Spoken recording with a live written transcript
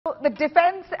The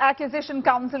Defence Acquisition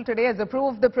Council today has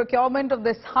approved the procurement of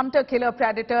this hunter-killer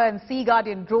predator and Sea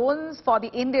Guardian drones for the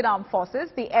Indian Armed Forces.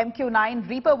 The MQ-9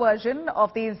 Reaper version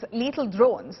of these lethal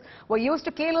drones were used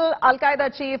to kill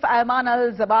Al-Qaeda chief Ayman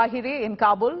al-Zawahiri in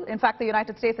Kabul. In fact, the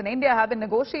United States and India have been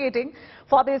negotiating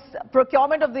for this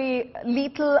procurement of the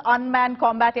lethal unmanned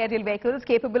combat aerial vehicles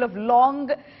capable of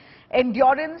long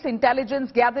endurance,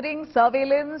 intelligence gathering,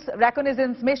 surveillance,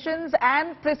 reconnaissance missions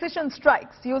and precision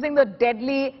strikes using the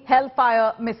deadly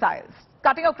Hellfire missiles.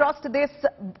 Cutting across to this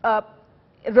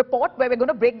report where we're going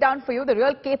to break down for you the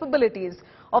real capabilities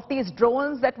of these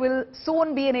drones that will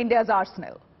soon be in India's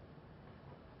arsenal.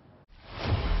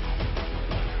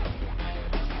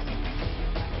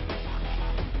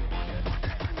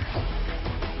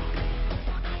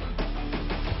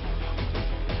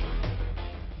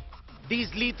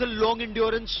 These lethal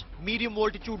long-endurance,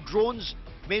 medium-altitude drones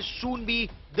may soon be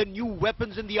the new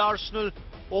weapons in the arsenal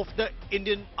of the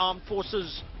Indian Armed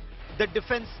Forces. The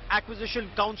Defence Acquisition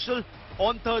Council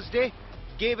on Thursday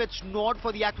gave its nod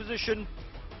for the acquisition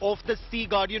of the Sea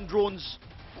Guardian drones.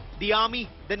 The Army,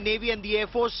 the Navy and the Air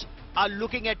Force are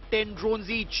looking at 10 drones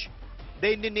each.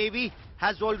 The Indian Navy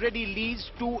has already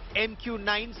leased 2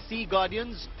 MQ-9 Sea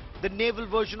Guardians, the naval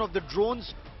version of the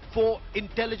drones, for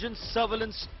intelligence,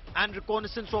 surveillance and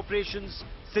reconnaissance operations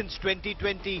since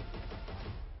 2020.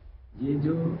 ये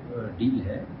जो deal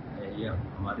है ये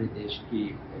हमारे देश की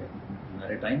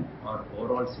maritime और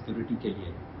overall security के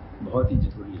लिए बहुत ही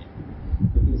जरूरी है,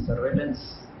 क्योंकि सर्वेलेंस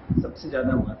सबसे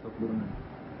ज़्यादा महत्वपूर्ण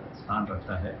स्थान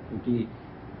रखता है, क्योंकि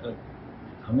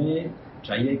हमें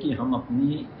चाहिए कि हम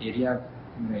अपनी एरिया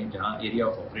में जहाँ एरिया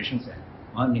ऑफ ऑपरेशंस है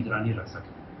वहाँ निगरानी रख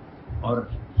सकें, और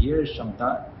ये क्षमता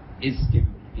इस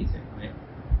कैपेबिलिटी से हमें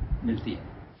मिलती है.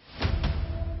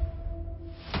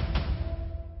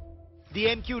 The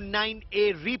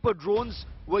MQ-9A Reaper drones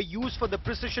were used for the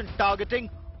precision targeting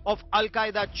of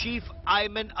Al-Qaeda chief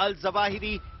Ayman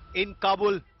al-Zawahiri in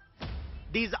Kabul.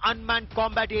 These unmanned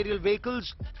combat aerial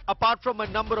vehicles, apart from a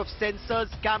number of sensors,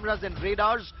 cameras and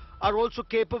radars, are also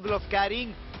capable of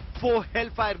carrying 4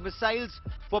 Hellfire missiles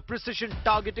for precision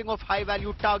targeting of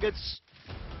high-value targets.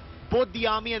 Both the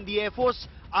Army and the Air Force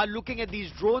are looking at these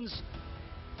drones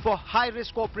for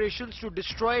high-risk operations to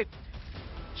destroy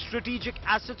strategic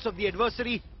assets of the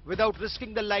adversary without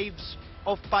risking the lives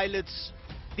of pilots.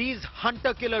 These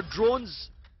hunter-killer drones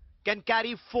can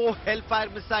carry 4 Hellfire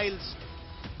missiles.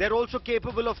 They're also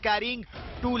capable of carrying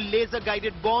 2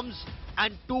 laser-guided bombs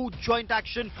and 2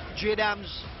 joint-action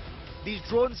JDAMs. These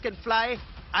drones can fly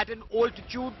at an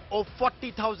altitude of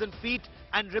 40,000 feet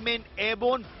and remain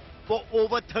airborne for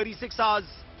over 36 hours.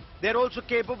 They're also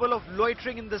capable of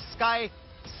loitering in the sky,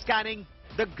 scanning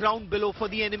the ground below for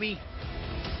the enemy.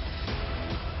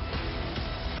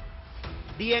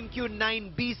 The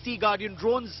MQ-9B Sea Guardian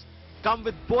drones come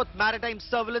with both maritime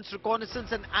surveillance,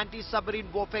 reconnaissance and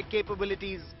anti-submarine warfare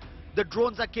capabilities. The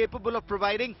drones are capable of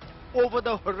providing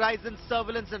over-the-horizon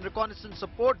surveillance and reconnaissance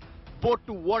support both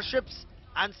to warships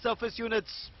and surface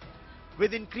units.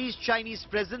 With increased Chinese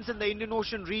presence in the Indian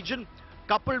Ocean region,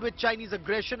 coupled with Chinese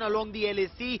aggression along the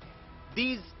LAC,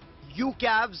 these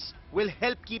UCAVs will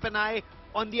help keep an eye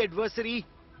on the adversary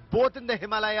both in the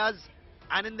Himalayas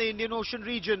and in the Indian Ocean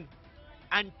region,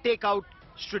 and take out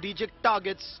strategic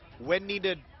targets when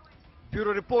needed.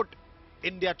 Bureau Report,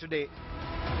 India Today.